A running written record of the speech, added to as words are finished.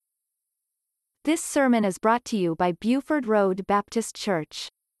This sermon is brought to you by Buford Road Baptist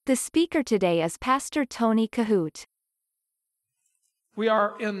Church. The speaker today is Pastor Tony Kohout. We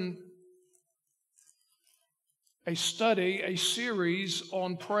are in a series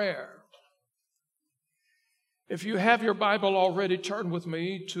on prayer. If you have your Bible already, turn with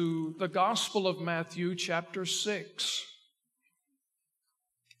me to the Gospel of Matthew, chapter 6.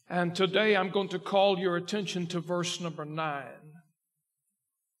 And today I'm going to call your attention to verse number 9.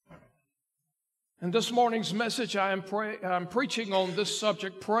 In this morning's message, I'm preaching on this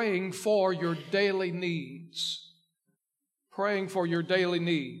subject, praying for your daily needs. Praying for your daily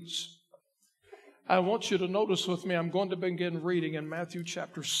needs. I want you to notice with me, I'm going to begin reading in Matthew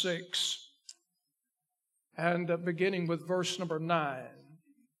chapter 6, and beginning with verse number 9.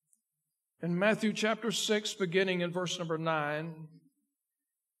 In Matthew chapter 6, beginning in verse number 9,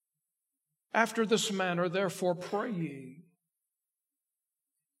 after this manner, therefore, pray ye,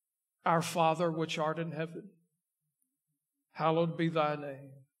 Our Father which art in heaven, hallowed be thy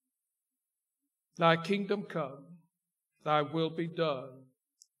name. Thy kingdom come, thy will be done,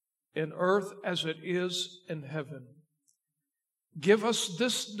 in earth as it is in heaven. Give us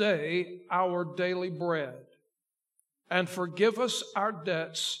this day our daily bread, and forgive us our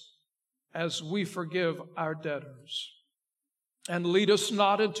debts as we forgive our debtors. And lead us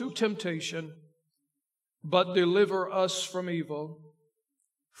not into temptation, but deliver us from evil.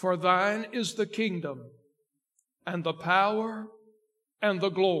 For thine is the kingdom, and the power, and the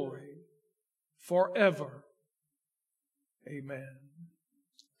glory, forever. Amen.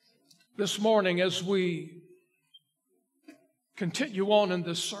 This morning, as we continue on in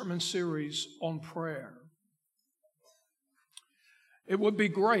this sermon series on prayer, it would be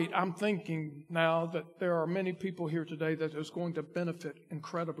great, I'm thinking now, that there are many people here today that is going to benefit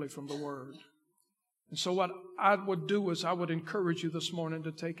incredibly from the Word. And so what I would do is I would encourage you this morning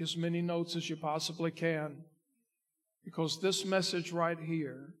to take as many notes as you possibly can, because this message right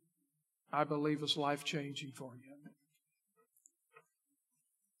here, I believe, is life-changing for you.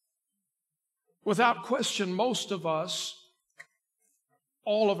 Without question, most of us,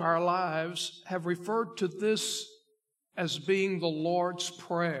 all of our lives, have referred to this as being the Lord's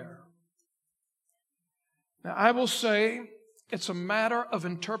Prayer. Now, I will say it's a matter of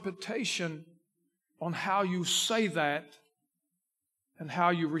interpretation on how you say that and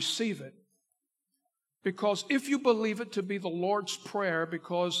how you receive it. Because if you believe it to be the Lord's Prayer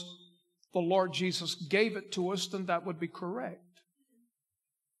because the Lord Jesus gave it to us, then that would be correct.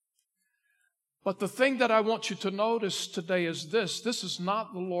 But the thing that I want you to notice today is this. This is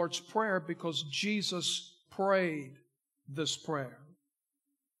not the Lord's Prayer because Jesus prayed this prayer.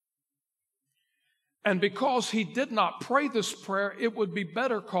 And because He did not pray this prayer, it would be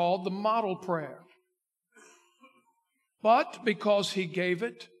better called the model prayer. But because He gave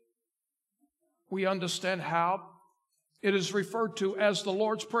it, we understand how it is referred to as the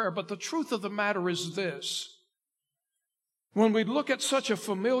Lord's Prayer. But the truth of the matter is this. When we look at such a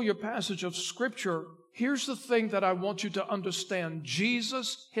familiar passage of Scripture, here's the thing that I want you to understand.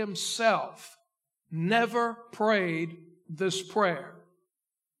 Jesus Himself never prayed this prayer.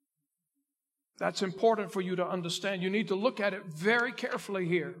 That's important for you to understand. You need to look at it very carefully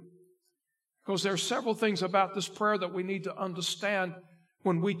here, because there are several things about this prayer that we need to understand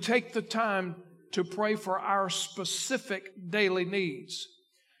when we take the time to pray for our specific daily needs.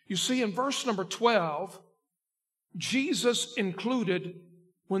 You see, in verse number 12, Jesus included,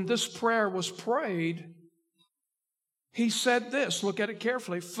 when this prayer was prayed, He said this, look at it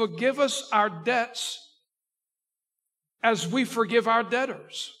carefully, forgive us our debts as we forgive our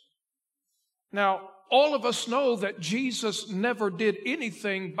debtors. Now, all of us know that Jesus never did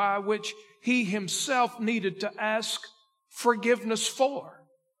anything by which He Himself needed to ask forgiveness for.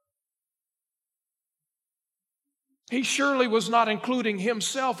 He surely was not including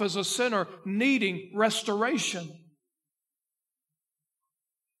Himself as a sinner needing restoration.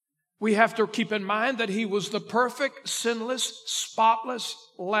 We have to keep in mind that He was the perfect, sinless, spotless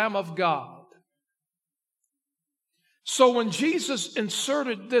Lamb of God. So when Jesus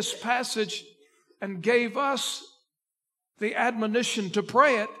inserted this passage and gave us the admonition to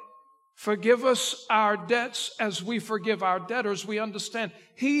pray it, forgive us our debts as we forgive our debtors, we understand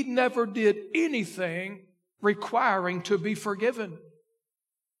He never did anything requiring to be forgiven.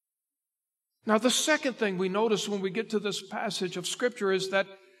 Now, the second thing we notice when we get to this passage of Scripture is that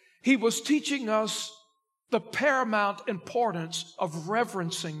He was teaching us the paramount importance of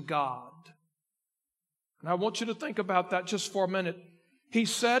reverencing God. And I want you to think about that just for a minute. He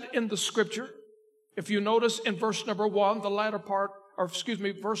said in the Scripture, if you notice in verse number 1, the latter part,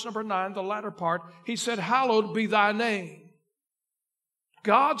 verse number 9, the latter part, He said, hallowed be thy name.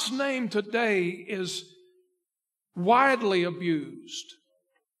 God's name today is widely abused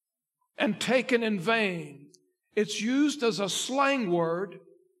and taken in vain. It's used as a slang word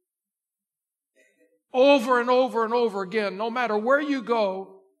over and over and over again. No matter where you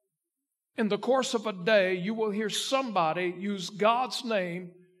go, in the course of a day, you will hear somebody use God's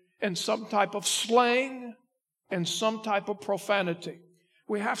name in some type of slang and some type of profanity.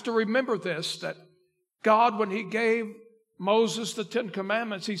 We have to remember this, that God, when He gave Moses the 10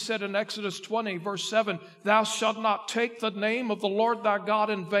 Commandments, He said in Exodus 20, verse 7, "Thou shalt not take the name of the Lord thy God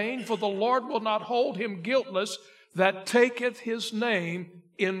in vain, for the Lord will not hold him guiltless that taketh His name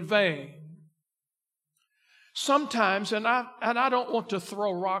in vain." Sometimes, and I don't want to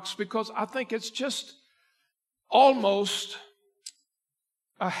throw rocks because I think it's just almost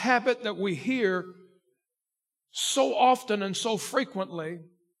a habit that we hear so often and so frequently,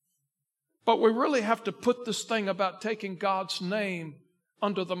 but we really have to put this thing about taking God's name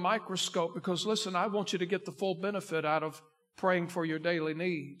under the microscope because, listen, I want you to get the full benefit out of praying for your daily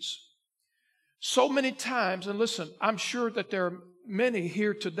needs. So many times, and listen, I'm sure that there are many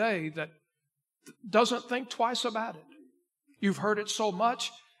here today that doesn't think twice about it. You've heard it so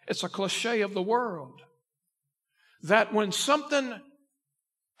much, it's a cliche of the world. That when something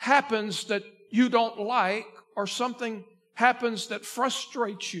happens that you don't like, or something happens that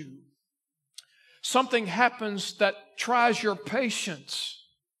frustrates you, something happens that tries your patience,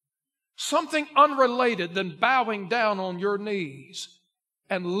 something unrelated than bowing down on your knees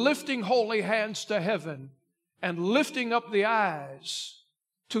and lifting holy hands to heaven and lifting up the eyes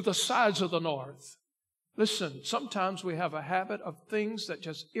to the sides of the north. Listen, sometimes we have a habit of things that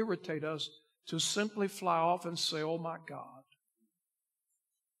just irritate us to simply fly off and say, "Oh my God."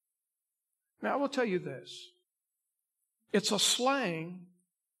 Now I will tell you this. It's a slang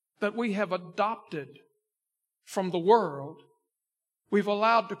that we have adopted from the world. We've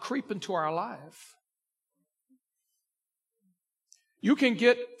allowed to creep into our life. You can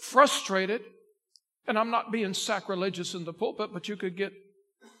get frustrated, and I'm not being sacrilegious in the pulpit, but you could get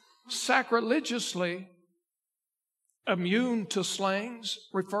sacrilegiously immune to slangs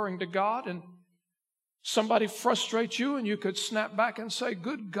referring to God, and somebody frustrates you and you could snap back and say,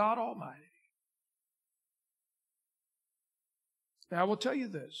 "Good God Almighty." Now I will tell you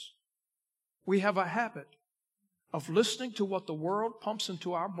this. We have a habit of listening to what the world pumps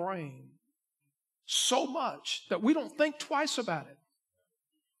into our brain so much that we don't think twice about it.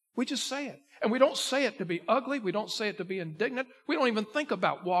 We just say it. And we don't say it to be ugly. We don't say it to be indignant. We don't even think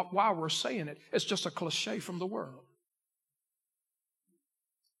about why we're saying it. It's just a cliche from the world.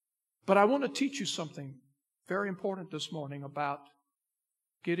 But I want to teach you something very important this morning about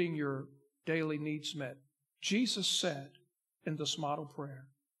getting your daily needs met. Jesus said in this model prayer,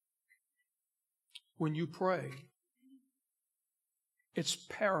 when you pray, it's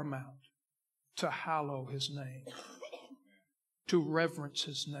paramount to hallow His name, to reverence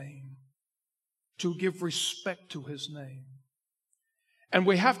His name, to give respect to His name. And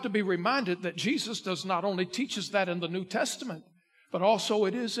we have to be reminded that Jesus does not only teach us that in the New Testament, but also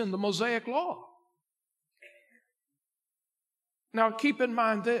it is in the Mosaic Law. Now keep in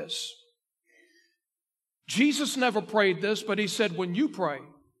mind this. Jesus never prayed this, but He said, when you pray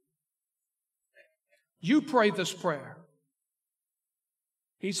this prayer.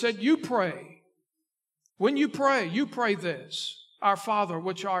 He said, you pray. When you pray this, "Our Father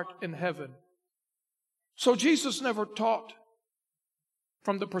which art in heaven." So Jesus never taught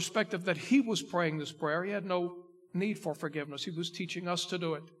from the perspective that He was praying this prayer. He had no need for forgiveness. He was teaching us to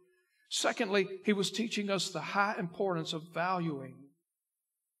do it. Secondly, He was teaching us the high importance of valuing,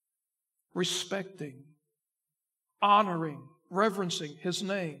 respecting, honoring, reverencing His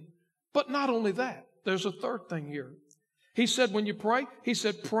name. But not only that, there's a third thing here. He said when you pray, He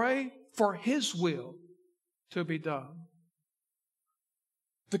said pray for His will to be done.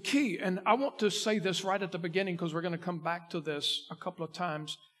 The key, and I want to say this right at the beginning because we're going to come back to this a couple of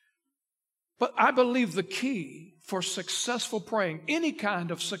times, but I believe the key for successful praying, any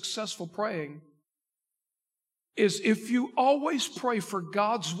kind of successful praying, is if you always pray for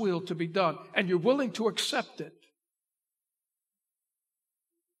God's will to be done and you're willing to accept it.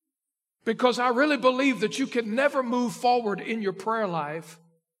 Because I really believe that you can never move forward in your prayer life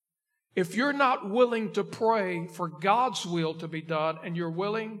if you're not willing to pray for God's will to be done and you're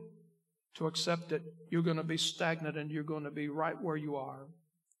willing to accept it. You're going to be stagnant and you're going to be right where you are.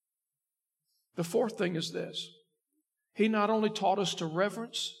 The fourth thing is this. He not only taught us to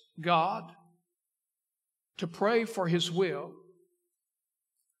reverence God, to pray for His will,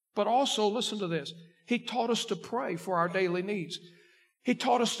 but also, listen to this, He taught us to pray for our daily needs. He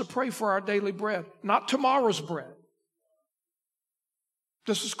taught us to pray for our daily bread, not tomorrow's bread.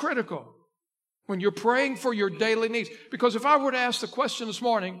 This is critical when you're praying for your daily needs. Because if I were to ask the question this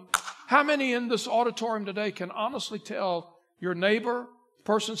morning, how many in this auditorium today can honestly tell your neighbor,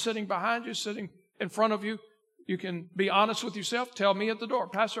 person sitting behind you, sitting in front of you, you can be honest with yourself, tell me at the door,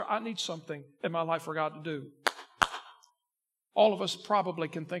 Pastor, I need something in my life for God to do. All of us probably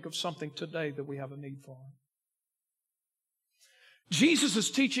can think of something today that we have a need for. Jesus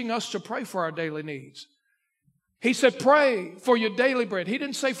is teaching us to pray for our daily needs. He said, pray for your daily bread. He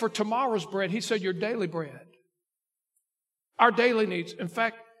didn't say for tomorrow's bread. He said your daily bread. Our daily needs. In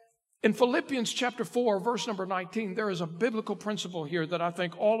fact, in Philippians chapter 4, verse number 19, there is a biblical principle here that I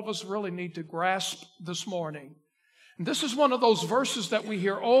think all of us really need to grasp this morning. And this is one of those verses that we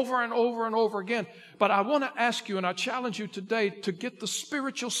hear over and over and over again. But I want to ask you, and I challenge you today to get the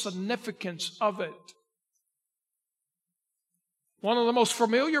spiritual significance of it. One of the most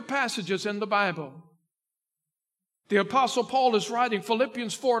familiar passages in the Bible. The Apostle Paul is writing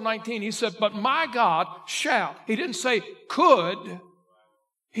Philippians 4:19. He said, but my God shall. He didn't say could.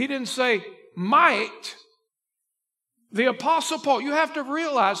 He didn't say might. The Apostle Paul, you have to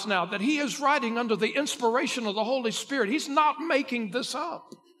realize now that he is writing under the inspiration of the Holy Spirit. He's not making this up.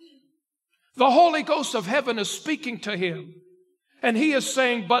 The Holy Ghost of heaven is speaking to him. And he is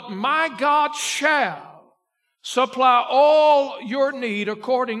saying, but my God shall supply all your need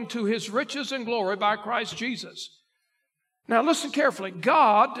according to his riches and glory by Christ Jesus. Now listen carefully.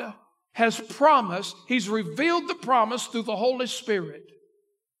 God has promised, he's revealed the promise through the Holy Spirit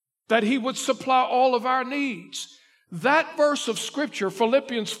that he would supply all of our needs. That verse of Scripture,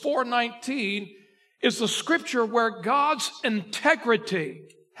 Philippians 4:19, is the Scripture where God's integrity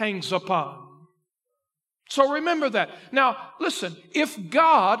hangs upon. So remember that. Now, listen, if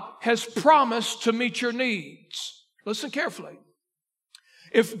God has promised to meet your needs, listen carefully.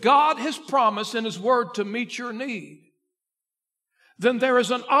 If God has promised in his word to meet your need, then there is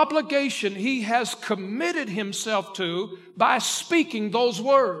an obligation he has committed himself to by speaking those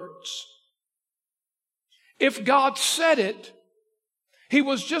words. If God said it, he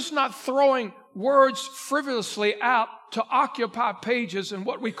was just not throwing words frivolously out to occupy pages in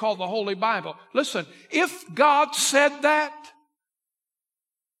what we call the Holy Bible. Listen, if God said that,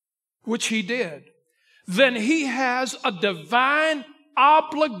 which he did, then he has a divine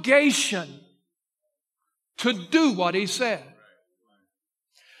obligation to do what he said.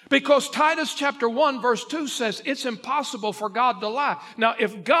 Because Titus chapter 1 verse 2 says it's impossible for God to lie. Now,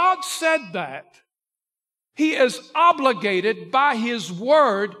 if God said that, he is obligated by his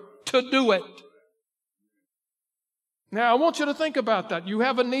word to do it. Now, I want you to think about that. You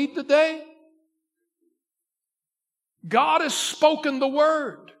have a need today? God has spoken the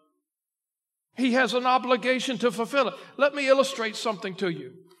word. He has an obligation to fulfill it. Let me illustrate something to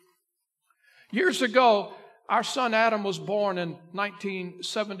you. Years ago, our son Adam was born in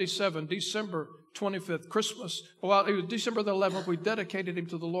 1977, December 25th, Christmas. Well, it was December the 11th. We dedicated him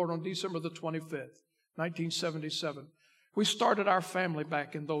to the Lord on December the 25th, 1977. We started our family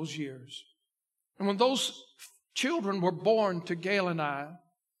back in those years. And when those children were born to Gail and I,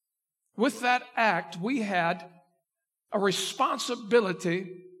 with that act, we had a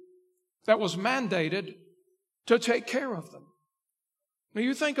responsibility that was mandated to take care of them. Now,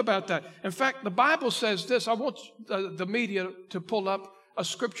 you think about that. In fact, the Bible says this. I want the media to pull up a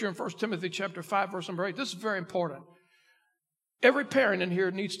scripture in 1 Timothy chapter 5, verse number 8. This is very important. Every parent in here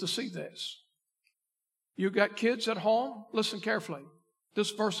needs to see this. You got kids at home? Listen carefully.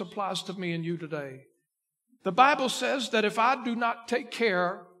 This verse applies to me and you today. The Bible says that if I do not take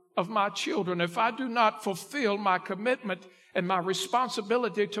care of my children, if I do not fulfill my commitment and my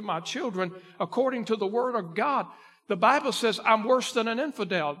responsibility to my children according to the Word of God, the Bible says I'm worse than an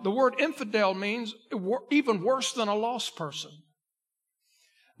infidel. The word infidel means even worse than a lost person.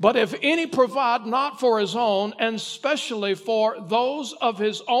 But if any provide not for his own, and especially for those of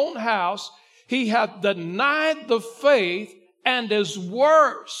his own house, he hath denied the faith and is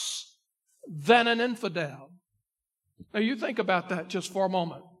worse than an infidel. Now you think about that just for a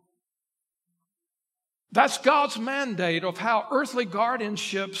moment. That's God's mandate of how earthly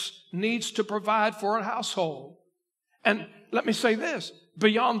guardianships needs to provide for a household. And let me say this,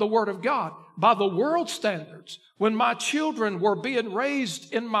 beyond the Word of God, by the world standards, when my children were being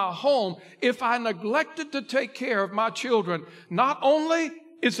raised in my home, if I neglected to take care of my children, not only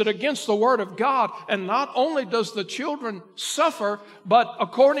is it against the Word of God, and not only does the children suffer, but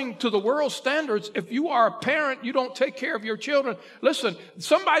according to the world standards, if you are a parent, you don't take care of your children, listen,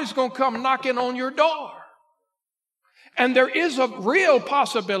 somebody's going to come knocking on your door. And there is a real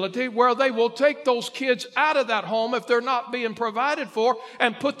possibility where they will take those kids out of that home if they're not being provided for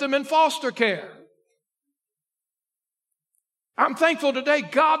and put them in foster care. I'm thankful today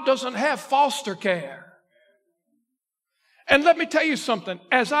God doesn't have foster care. And let me tell you something.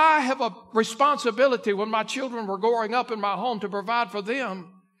 As I have a responsibility when my children were growing up in my home to provide for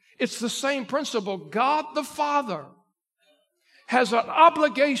them, it's the same principle. God the Father has an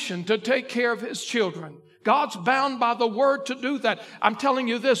obligation to take care of His children. God's bound by the Word to do that. I'm telling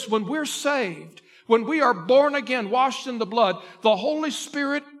you this, when we're saved, when we are born again, washed in the blood, the Holy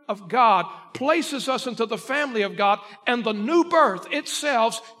Spirit of God places us into the family of God, and the new birth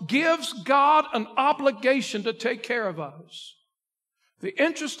itself gives God an obligation to take care of us. The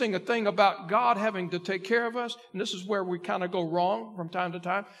interesting thing about God having to take care of us, and this is where we kind of go wrong from time to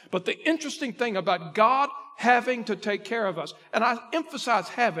time, but the interesting thing about God having to take care of us, and I emphasize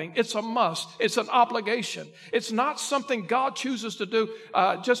having, it's a must, it's an obligation. It's not something God chooses to do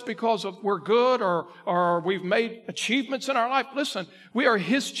just because we're good or we've made achievements in our life. Listen, we are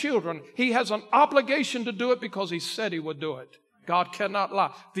His children. He has an obligation to do it because He said He would do it. God cannot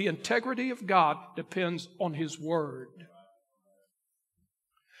lie. The integrity of God depends on His Word.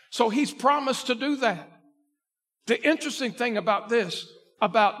 So He's promised to do that. The interesting thing about this,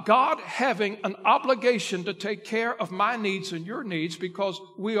 about God having an obligation to take care of my needs and your needs because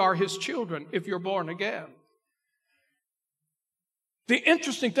we are His children if you're born again. The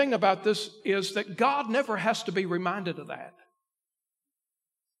interesting thing about this is that God never has to be reminded of that.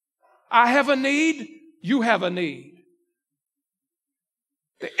 I have a need, you have a need.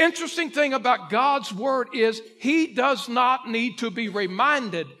 The interesting thing about God's Word is He does not need to be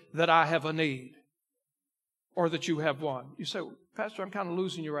reminded that I have a need or that you have one. You say, Pastor, I'm kind of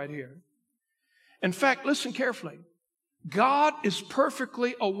losing you right here. In fact, listen carefully. God is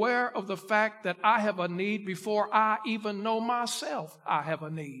perfectly aware of the fact that I have a need before I even know myself I have a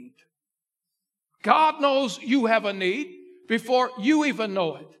need. God knows you have a need before you even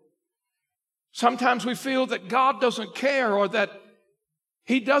know it. Sometimes we feel that God doesn't care or that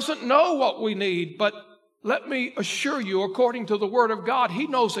He doesn't know what we need, but let me assure you, according to the Word of God, He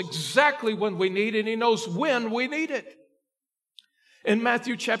knows exactly when we need it, and He knows when we need it. In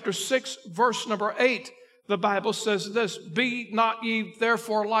Matthew chapter 6, verse number 8, the Bible says this, Be not ye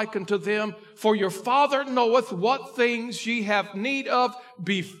therefore like unto them, for your Father knoweth what things ye have need of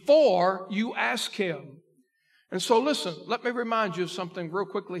before you ask Him. And so listen, let me remind you of something real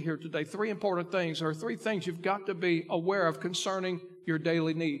quickly here today. Three important things, or three things you've got to be aware of concerning your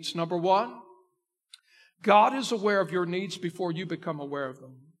daily needs. Number one, God is aware of your needs before you become aware of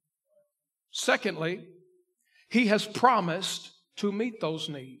them. Secondly, He has promised to meet those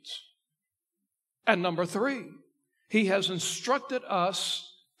needs. And number three, He has instructed us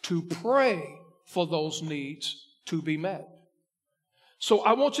to pray for those needs to be met. So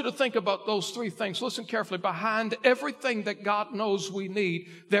I want you to think about those three things. Listen carefully. Behind everything that God knows we need,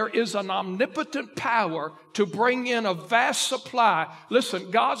 there is an omnipotent power to bring in a vast supply.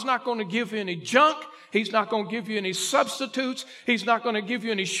 Listen, God's not going to give you any junk. He's not going to give you any substitutes. He's not going to give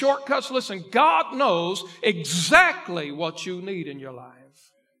you any shortcuts. Listen, God knows exactly what you need in your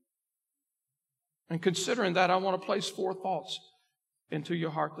life. And considering that, I want to place four thoughts into your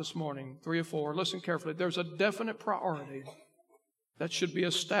heart this morning. Three or four. Listen carefully. There's a definite priority that should be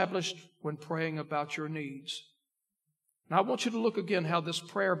established when praying about your needs. Now, I want you to look again how this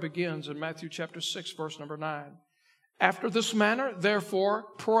prayer begins in Matthew chapter 6, verse number 9. After this manner, therefore,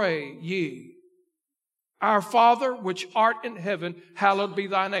 pray ye. Our Father, which art in heaven, hallowed be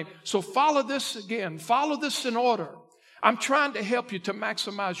thy name. So follow this again. Follow this in order. I'm trying to help you to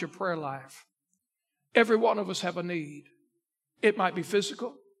maximize your prayer life. Every one of us have a need. It might be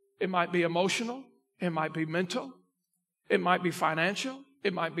physical. It might be emotional. It might be mental. It might be financial.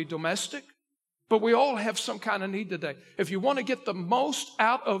 It might be domestic. But we all have some kind of need today. If you want to get the most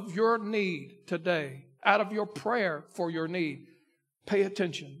out of your need today, out of your prayer for your need, pay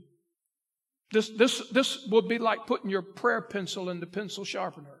attention. This would be like putting your prayer pencil in the pencil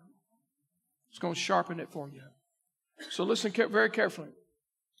sharpener. It's going to sharpen it for you. So listen very carefully.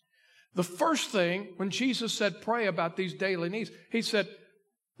 The first thing, when Jesus said pray about these daily needs, He said,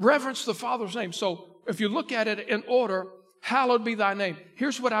 reverence the Father's name. So if you look at it in order, hallowed be thy name.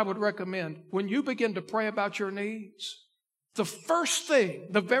 Here's what I would recommend. When you begin to pray about your needs, the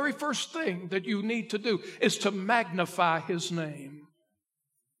very first thing that you need to do is to magnify His name.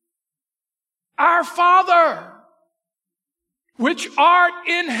 Our Father, which art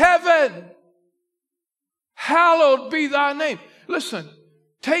in heaven, hallowed be thy name. Listen,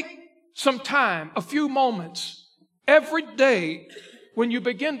 take some time, a few moments, every day when you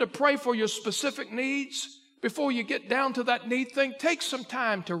begin to pray for your specific needs, before you get down to that need thing, take some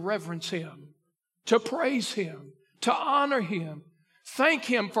time to reverence Him, to praise Him, to honor Him, Thank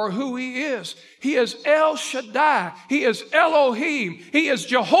Him for who He is. He is El Shaddai. He is Elohim. He is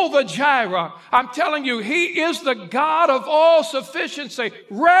Jehovah Jireh. I'm telling you, He is the God of all sufficiency.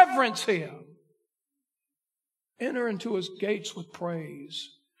 Reverence Him. Enter into His gates with praise.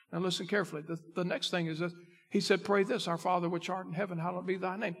 Now listen carefully. The next thing is this. He said, pray this, our Father which art in heaven, hallowed be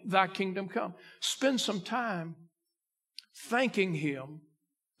thy name. Thy kingdom come. Spend some time thanking Him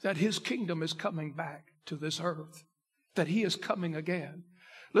that His kingdom is coming back to this earth, that He is coming again.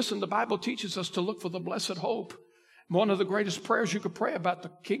 Listen, the Bible teaches us to look for the blessed hope. One of the greatest prayers you could pray about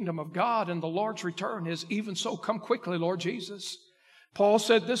the kingdom of God and the Lord's return is, even so, come quickly, Lord Jesus. Paul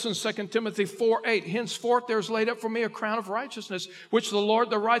said this in 2 Timothy 4:8, henceforth there is laid up for me a crown of righteousness, which the Lord,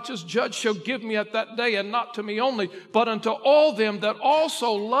 the righteous judge, shall give me at that day, and not to me only, but unto all them that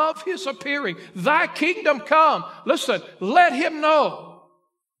also love His appearing. Thy kingdom come. Listen, let him know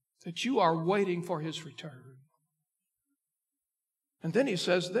that you are waiting for His return. And then he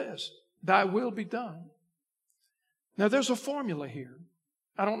says this, thy will be done. Now there's a formula here.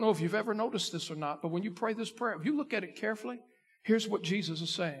 I don't know if you've ever noticed this or not, but when you pray this prayer, if you look at it carefully, here's what Jesus is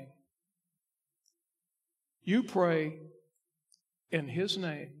saying. You pray in His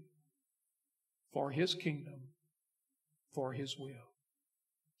name, for His kingdom, for His will.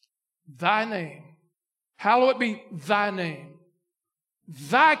 Thy name, hallowed be thy name.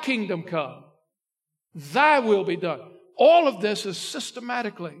 Thy kingdom come. Thy will be done. All of this is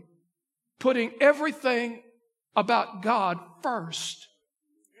systematically putting everything about God first.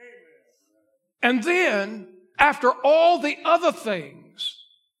 And then, after all the other things,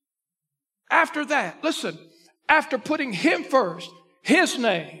 after that, listen, after putting Him first, His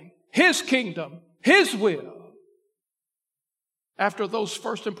name, His kingdom, His will, after those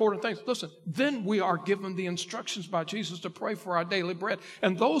first important things, listen, then we are given the instructions by Jesus to pray for our daily bread.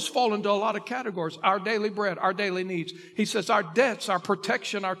 And those fall into a lot of categories. Our daily bread, our daily needs. He says our debts, our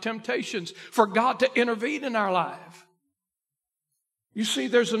protection, our temptations, for God to intervene in our life. You see,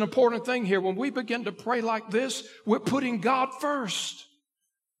 there's an important thing here. When we begin to pray like this, we're putting God first.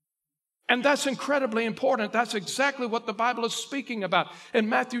 And that's incredibly important. That's exactly what the Bible is speaking about. In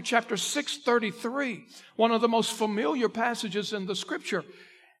Matthew chapter 6:33, one of the most familiar passages in the Scripture,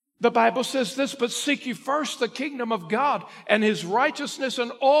 the Bible says this, but seek ye first the kingdom of God and His righteousness,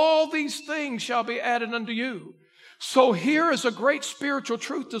 and all these things shall be added unto you. So here is a great spiritual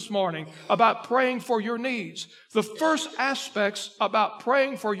truth this morning about praying for your needs. The first aspects about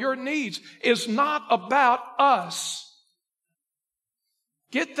praying for your needs is not about us.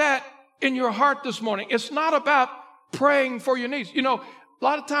 Get that in your heart this morning. It's not about praying for your needs. You know, a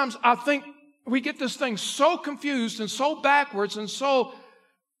lot of times I think we get this thing so confused and so backwards and so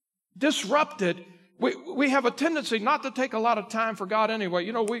disrupted. We have a tendency not to take a lot of time for God anyway.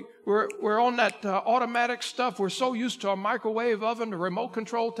 You know, we're on that automatic stuff. We're so used to a microwave oven, a remote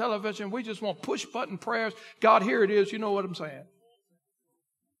control television. We just want push button prayers. God, here it is. You know what I'm saying?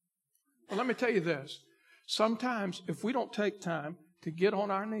 Well, let me tell you this. Sometimes if we don't take time to get on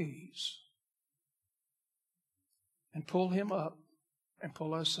our knees and pull Him up and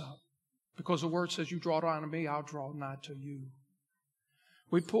pull us up, because the Word says, you draw nigh to me, I'll draw nigh to you.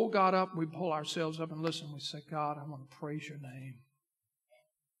 We pull God up, we pull ourselves up, and listen, we say, God, I want to praise your name.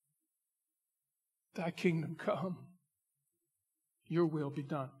 Thy kingdom come. Your will be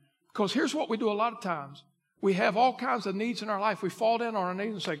done. Because here's what we do a lot of times. We have all kinds of needs in our life. We fall down on our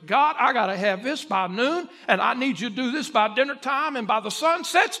knees and say, God, I got to have this by noon, and I need you to do this by dinner time, and by the sun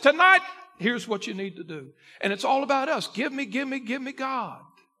sets tonight, here's what you need to do. And it's all about us. Give me God.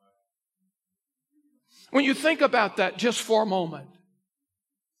 When you think about that just for a moment,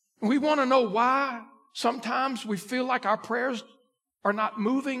 we want to know why sometimes we feel like our prayers are not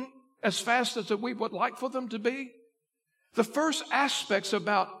moving as fast as we would like for them to be. The first aspects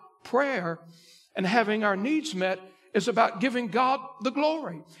about prayer and having our needs met is about giving God the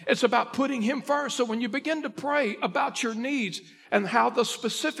glory. It's about putting Him first. So when you begin to pray about your needs and how the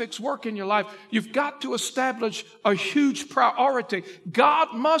specifics work in your life, you've got to establish a huge priority.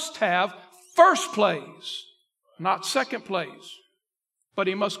 God must have first place, not second place. But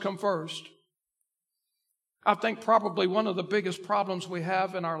He must come first. I think probably one of the biggest problems we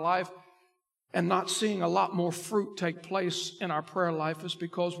have in our life and not seeing a lot more fruit take place in our prayer life is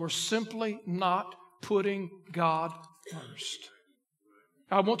because we're simply not putting God first.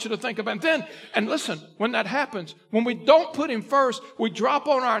 I want you to think about it. And listen, when that happens, when we don't put Him first, we drop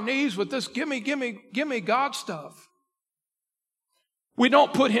on our knees with this give me God stuff. We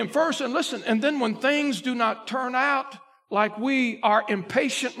don't put Him first, and listen, and then when things do not turn out like we are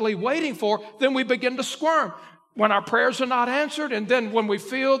impatiently waiting for, then we begin to squirm. When our prayers are not answered, and then when we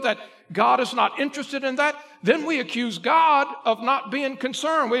feel that God is not interested in that, then we accuse God of not being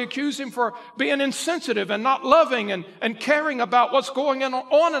concerned. We accuse Him for being insensitive and not loving and caring about what's going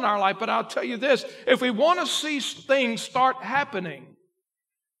on in our life. But I'll tell you this, if we want to see things start happening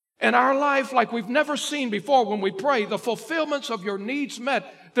in our life like we've never seen before when we pray, the fulfillments of your needs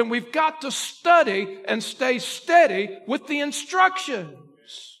met, then we've got to study and stay steady with the instructions.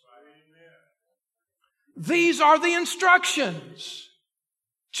 These are the instructions.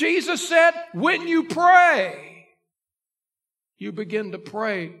 Jesus said, when you pray, you begin to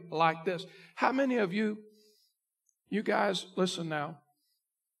pray like this. How many of you guys, listen now,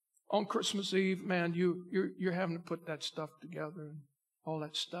 on Christmas Eve, man, you're having to put that stuff together and all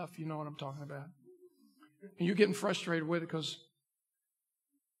that stuff, you know what I'm talking about. And you're getting frustrated with it because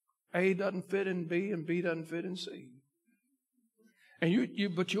A doesn't fit in B and B doesn't fit in C.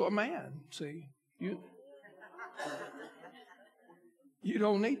 And but you're a man, see. You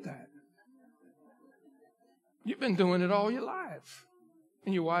don't need that. You've been doing it all your life.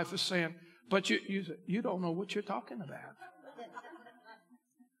 And your wife is saying, but you don't know what you're talking about.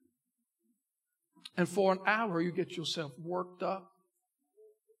 And for an hour, you get yourself worked up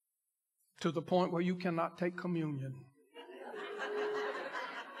to the point where you cannot take communion.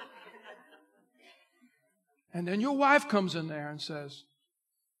 And then your wife comes in there and says,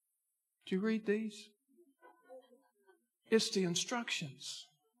 "Did you read these? It's the instructions."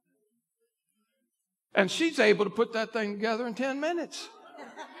 And she's able to put that thing together in 10 minutes.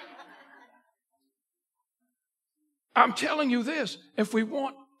 I'm telling you this, if we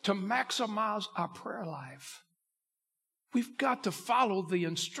want to maximize our prayer life, we've got to follow the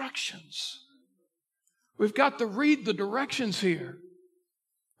instructions. We've got to read the directions here.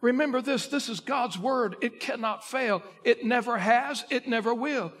 Remember this is God's word. It cannot fail. It never has. It never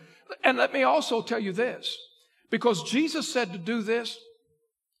will. And let me also tell you this, because Jesus said to do this,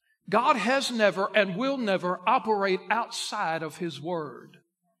 God has never and will never operate outside of His word.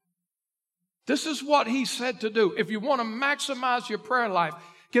 This is what He said to do. If you want to maximize your prayer life,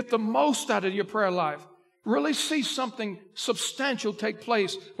 get the most out of your prayer life, really see something substantial take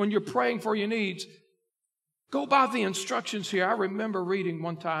place when you're praying for your needs, go by the instructions here. I remember reading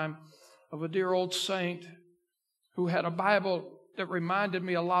one time of a dear old saint who had a Bible that reminded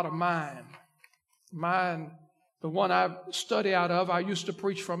me a lot of mine. Mine, the one I study out of, I used to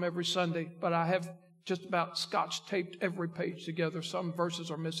preach from every Sunday, but I have just about scotch taped every page together. Some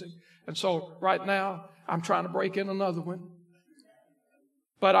verses are missing. And so right now, I'm trying to break in another one.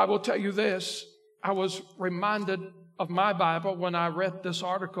 But I will tell you this, I was reminded of my Bible when I read this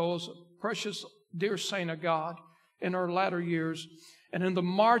article as a precious dear saint of God in her latter years. And in the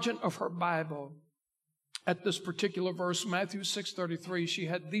margin of her Bible, at this particular verse, Matthew 6:33, she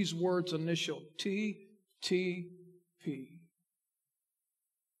had these words initialed, T-T-P.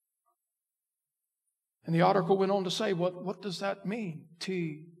 And the article went on to say, what does that mean?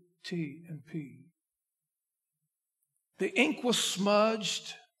 T, T, and P. The ink was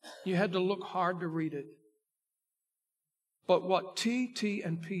smudged. You had to look hard to read it. But what T, T,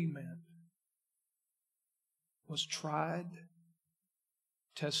 and P meant was tried,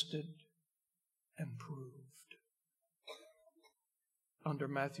 tested, and proved. Under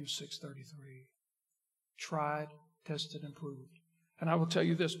Matthew 6:33. Tried, tested, and proved. And I will tell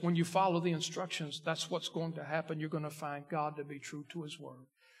you this, when you follow the instructions, that's what's going to happen. You're going to find God to be true to His word.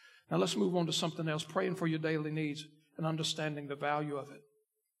 Now let's move on to something else, praying for your daily needs and understanding the value of it.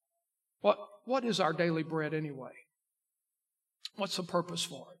 What is our daily bread anyway? What's the purpose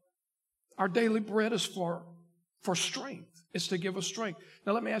for it? Our daily bread is for strength. It's to give us strength.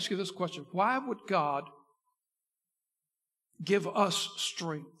 Now let me ask you this question. Why would God give us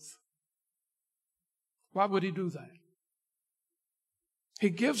strength? Why would He do that? He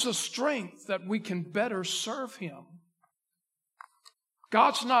gives us strength that we can better serve Him.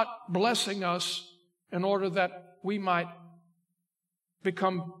 God's not blessing us in order that we might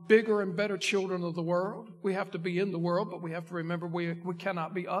become bigger and better children of the world. We have to be in the world, but we have to remember we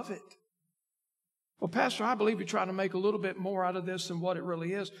cannot be of it. Well, Pastor, I believe you're trying to make a little bit more out of this than what it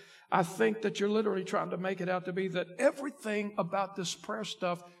really is. I think that you're literally trying to make it out to be that everything about this prayer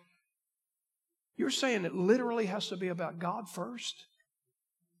stuff, you're saying it literally has to be about God first?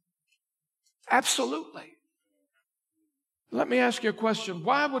 Absolutely. Let me ask you a question.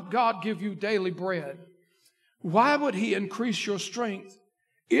 Why would God give you daily bread? Why would He increase your strength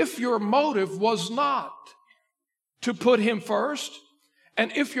if your motive was not to put Him first?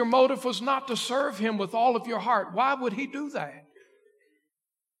 And if your motive was not to serve Him with all of your heart, why would He do that?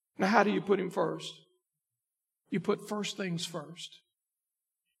 Now, how do you put Him first? You put first things first.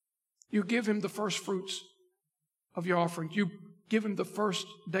 You give Him the first fruits of your offering. You give Him the first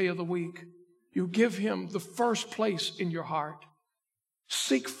day of the week. You give Him the first place in your heart.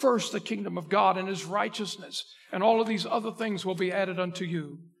 Seek first the kingdom of God and His righteousness, and all of these other things will be added unto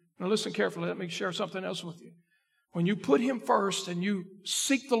you. Now listen carefully. Let me share something else with you. When you put Him first and you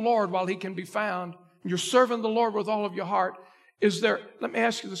seek the Lord while He can be found, and you're serving the Lord with all of your heart, let me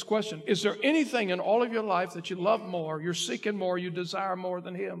ask you this question. Is there anything in all of your life that you love more, you're seeking more, you desire more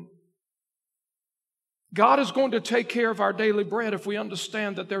than Him? God is going to take care of our daily bread if we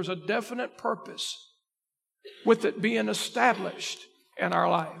understand that there's a definite purpose with it being established in our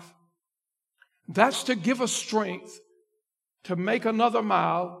life. That's to give us strength to make another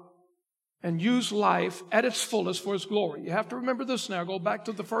mile and use life at its fullest for His glory. You have to remember this now. Go back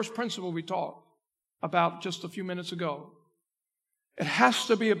to the first principle we talked about just a few minutes ago. It has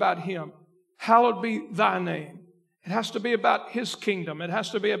to be about Him. Hallowed be Thy name. It has to be about His kingdom. It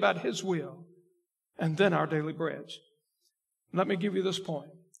has to be about His will. And then our daily breads. Let me give you this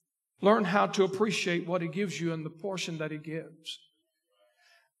point. Learn how to appreciate what He gives you and the portion that He gives.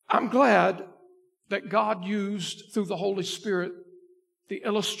 I'm glad that God used, through the Holy Spirit, the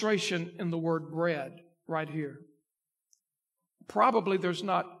illustration in the word bread right here. Probably there's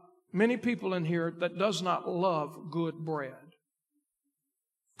not many people in here that does not love good bread.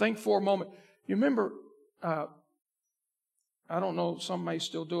 Think for a moment. You remember, I don't know, some may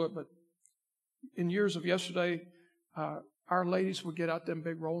still do it, but in years of yesterday, our ladies would get out them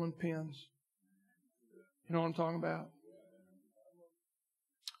big rolling pins. You know what I'm talking about?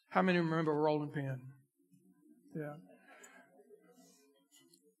 How many remember a rolling pin? Yeah.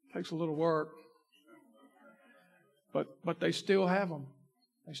 Takes a little work. But they still have them.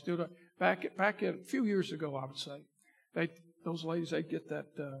 They still do. Back a few years ago, I would say, those ladies, they'd get that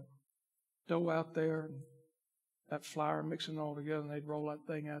dough out there, and that flour, mixing it all together, and they'd roll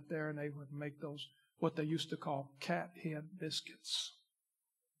that thing out there, and they would make those, what they used to call cat head biscuits.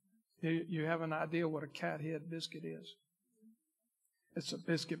 You have an idea what a cat head biscuit is? It's a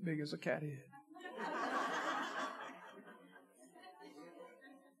biscuit big as a cat head.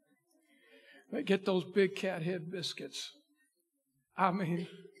 They get those big cat head biscuits. I mean,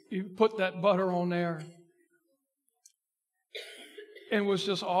 you put that butter on there. It was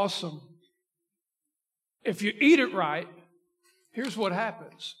just awesome. If you eat it right, here's what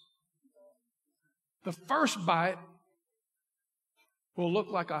happens. The first bite will look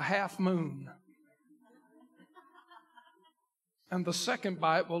like a half moon. And the second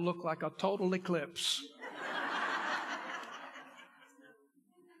bite will look like a total eclipse.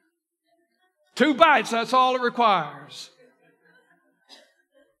 2 bites, that's all it requires.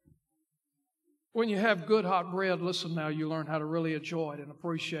 When you have good hot bread, listen now, you learn how to really enjoy it and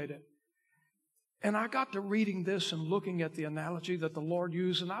appreciate it. And I got to reading this and looking at the analogy that the Lord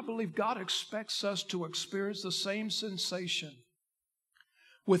used, and I believe God expects us to experience the same sensation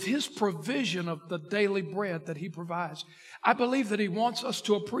with His provision of the daily bread that He provides. I believe that He wants us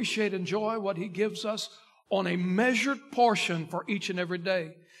to appreciate and enjoy what He gives us on a measured portion for each and every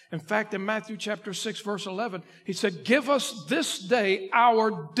day. In fact, in Matthew chapter 6, verse 11, He said, "Give us this day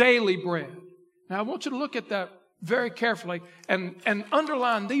our daily bread." Now, I want you to look at that very carefully and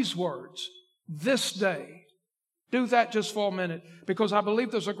underline these words, this day. Do that just for a minute, because I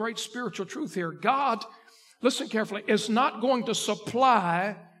believe there's a great spiritual truth here. God, listen carefully, is not going to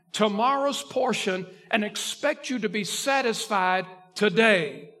supply tomorrow's portion and expect you to be satisfied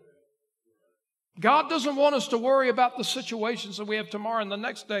today. God doesn't want us to worry about the situations that we have tomorrow and the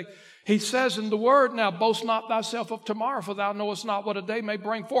next day. He says in the Word, "Now boast not thyself of tomorrow, for thou knowest not what a day may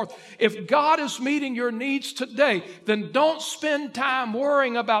bring forth." If God is meeting your needs today, then don't spend time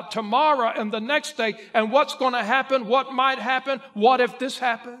worrying about tomorrow and the next day and what's going to happen, what might happen, what if this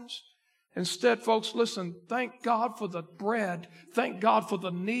happens. Instead, folks, listen, thank God for the bread. Thank God for the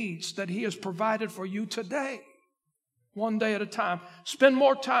needs that He has provided for you today. One day at a time.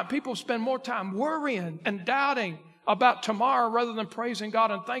 People spend more time worrying and doubting about tomorrow rather than praising God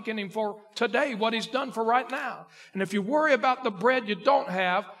and thanking Him for today, what He's done for right now. And if you worry about the bread you don't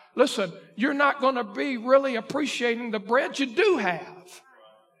have, listen, you're not going to be really appreciating the bread you do have.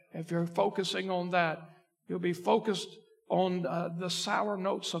 If you're focusing on that, you'll be focused on the sour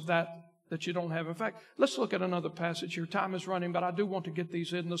notes of that you don't have. In fact, let's look at another passage here. Time is running, but I do want to get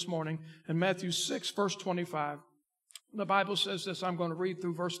these in this morning. In Matthew 6, verse 25. The Bible says this. I'm going to read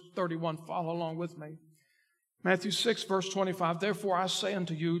through verse 31. Follow along with me. Matthew 6, verse 25. "Therefore I say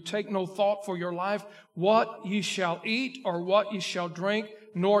unto you, take no thought for your life, what ye shall eat or what ye shall drink,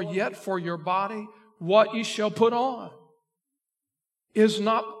 nor yet for your body, what ye shall put on. Is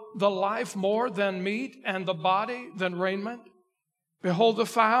not the life more than meat, and the body than raiment? Behold the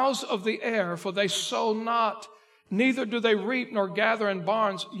fowls of the air, for they sow not, neither do they reap nor gather in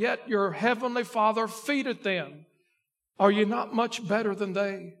barns, yet your heavenly Father feedeth them. Are you not much better than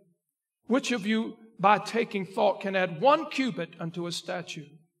they? Which of you, by taking thought, can add 1 cubit unto his stature?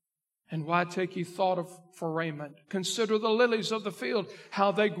 And why take ye thought for raiment? Consider the lilies of the field,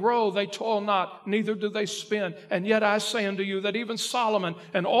 how they grow, they toil not, neither do they spin. And yet I say unto you that even Solomon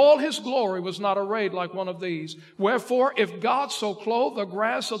in all his glory was not arrayed like one of these. Wherefore, if God so clothe the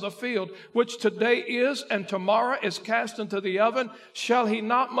grass of the field, which today is and tomorrow is cast into the oven, shall he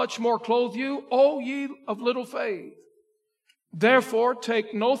not much more clothe you, O ye of little faith? Therefore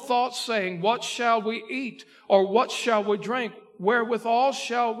take no thought, saying, what shall we eat, or what shall we drink? Wherewithal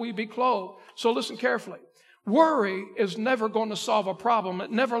shall we be clothed? So listen carefully. Worry is never going to solve a problem.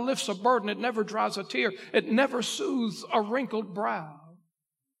 It never lifts a burden. It never dries a tear. It never soothes a wrinkled brow.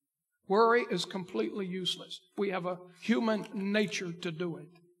 Worry is completely useless. We have a human nature to do it.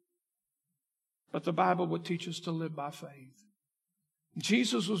 But the Bible would teach us to live by faith.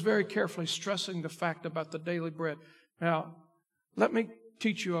 Jesus was very carefully stressing the fact about the daily bread. Now, let me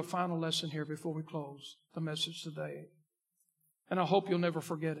teach you a final lesson here before we close the message today. And I hope you'll never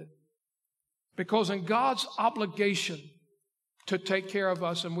forget it. Because in God's obligation to take care of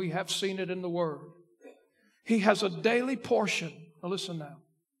us, and we have seen it in the Word, He has a daily portion. Now listen now.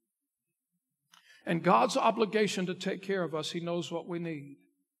 And God's obligation to take care of us, He knows what we need.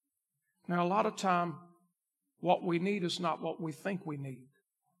 Now a lot of time, what we need is not what we think we need.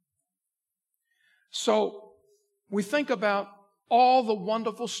 So we think about all the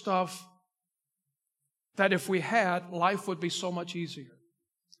wonderful stuff that if we had, life would be so much easier.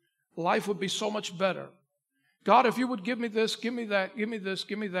 Life would be so much better. God, if you would give me this, give me that, give me this,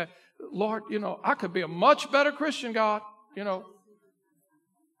 give me that. Lord, I could be a much better Christian, God.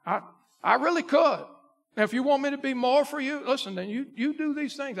 I really could. Now, if you want me to be more for you, listen, then you do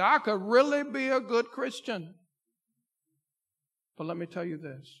these things. I could really be a good Christian. But let me tell you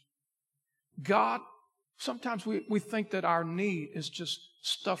this. God, sometimes we think that our need is just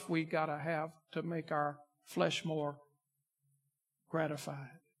stuff we got to have to make our flesh more gratified.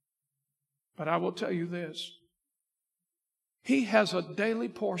 But I will tell you this. He has a daily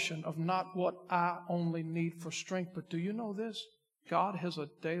portion of not what I only need for strength, but do you know this? God has a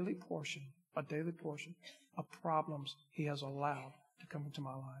daily portion of problems He has allowed to come into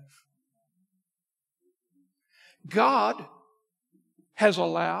my life. God has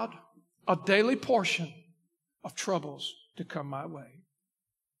allowed a daily portion of troubles to come my way.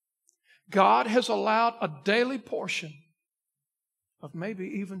 God has allowed a daily portion of maybe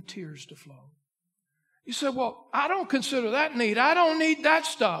even tears to flow. You say, well, I don't consider that need. I don't need that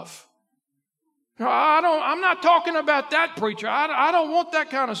stuff. No, I'm not talking about that, preacher. I don't want that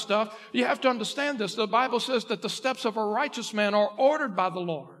kind of stuff. You have to understand this. The Bible says that the steps of a righteous man are ordered by the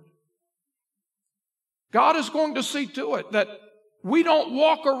Lord. God is going to see to it that we don't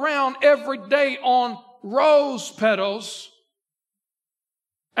walk around every day on rose petals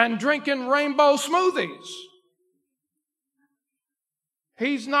and drinking rainbow smoothies.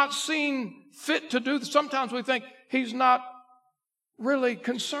 He's not seen fit to do this. Sometimes we think He's not really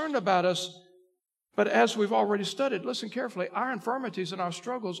concerned about us. But as we've already studied, listen carefully, our infirmities and our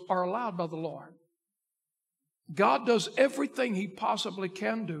struggles are allowed by the Lord. God does everything He possibly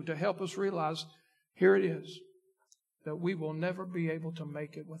can do to help us realize, here it is, that we will never be able to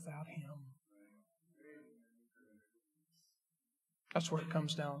make it without Him. That's where it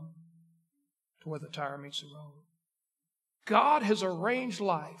comes down to where the tire meets the road. God has arranged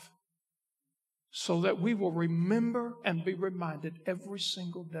life so that we will remember and be reminded every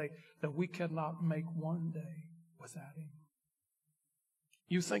single day that we cannot make one day without Him.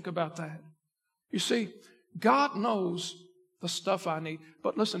 You think about that. You see, God knows the stuff I need,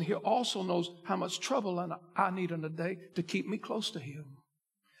 but listen, He also knows how much trouble I need in a day to keep me close to Him.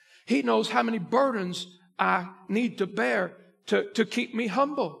 He knows how many burdens I need to bear to keep me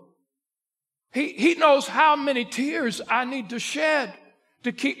humble. He knows how many tears I need to shed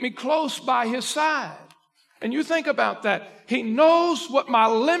to keep me close by His side. And you think about that. He knows what my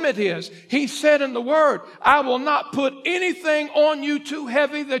limit is. He said in the Word, I will not put anything on you too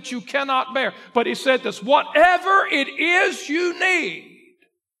heavy that you cannot bear. But He said this, whatever it is you need,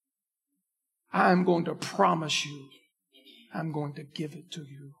 I'm going to promise you, I'm going to give it to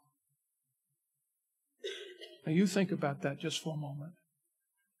you. Now you think about that just for a moment.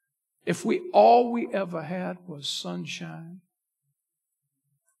 If all we ever had was sunshine,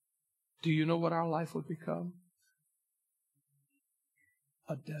 do you know what our life would become?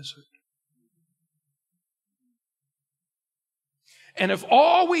 A desert. And if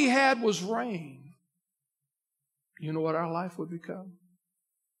all we had was rain, you know what our life would become?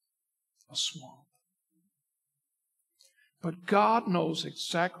 A swamp. But God knows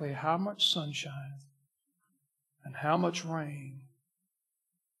exactly how much sunshine and how much rain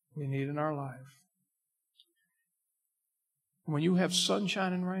we need in our life. When you have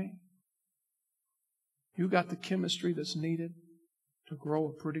sunshine and rain, you got the chemistry that's needed to grow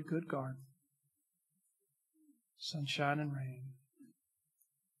a pretty good garden. Sunshine and rain.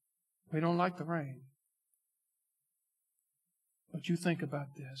 We don't like the rain. But you think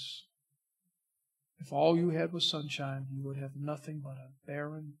about this. If all you had was sunshine, you would have nothing but a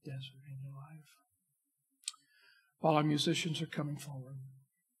barren desert in your life. While our musicians are coming forward,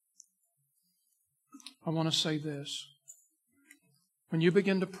 I want to say this. When you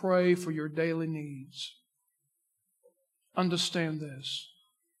begin to pray for your daily needs, understand this.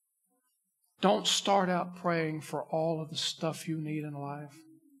 Don't start out praying for all of the stuff you need in life.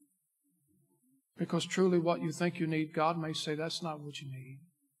 Because truly what you think you need, God may say that's not what you need.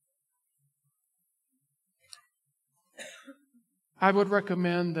 I would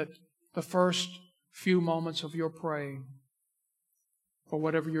recommend that the first few moments of your praying, for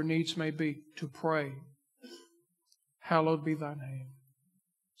whatever your needs may be, to pray, hallowed be thy name.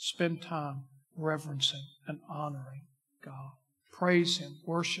 Spend time reverencing and honoring God. Praise Him,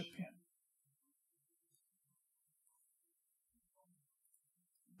 worship Him.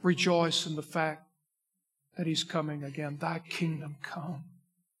 Rejoice in the fact that He's coming again. Thy kingdom come.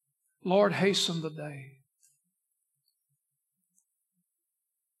 Lord, hasten the day.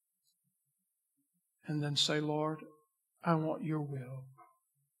 And then say, Lord, I want your will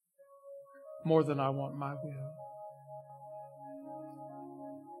more than I want my will.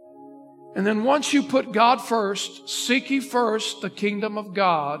 And then once you put God first, seek ye first the kingdom of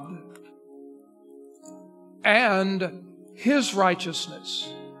God and His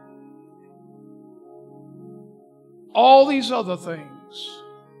righteousness. All these other things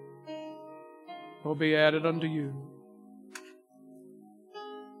will be added unto you.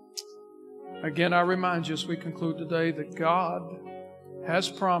 Again, I remind you as we conclude today that God has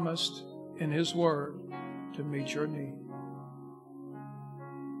promised in His Word to meet your need.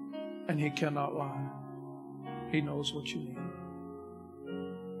 And He cannot lie. He knows what you need.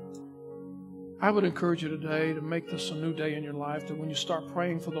 I would encourage you today to make this a new day in your life, that when you start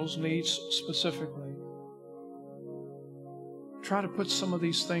praying for those needs specifically, try to put some of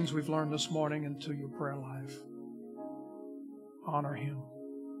these things we've learned this morning into your prayer life. Honor Him.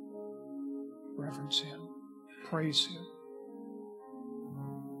 Reverence Him. Praise Him.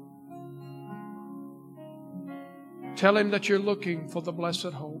 Tell Him that you're looking for the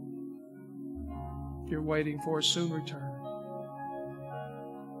blessed hope. You're waiting for His soon return.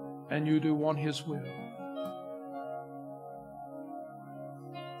 And you do want His will.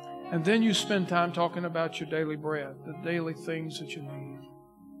 And then you spend time talking about your daily bread, the daily things that you need.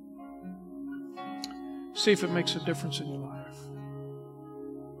 See if it makes a difference in your life.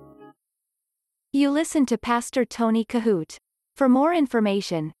 You listen to Pastor Tony Kohout. For more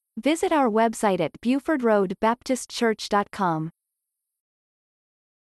information, visit our website at BufordRoadBaptistChurch.com.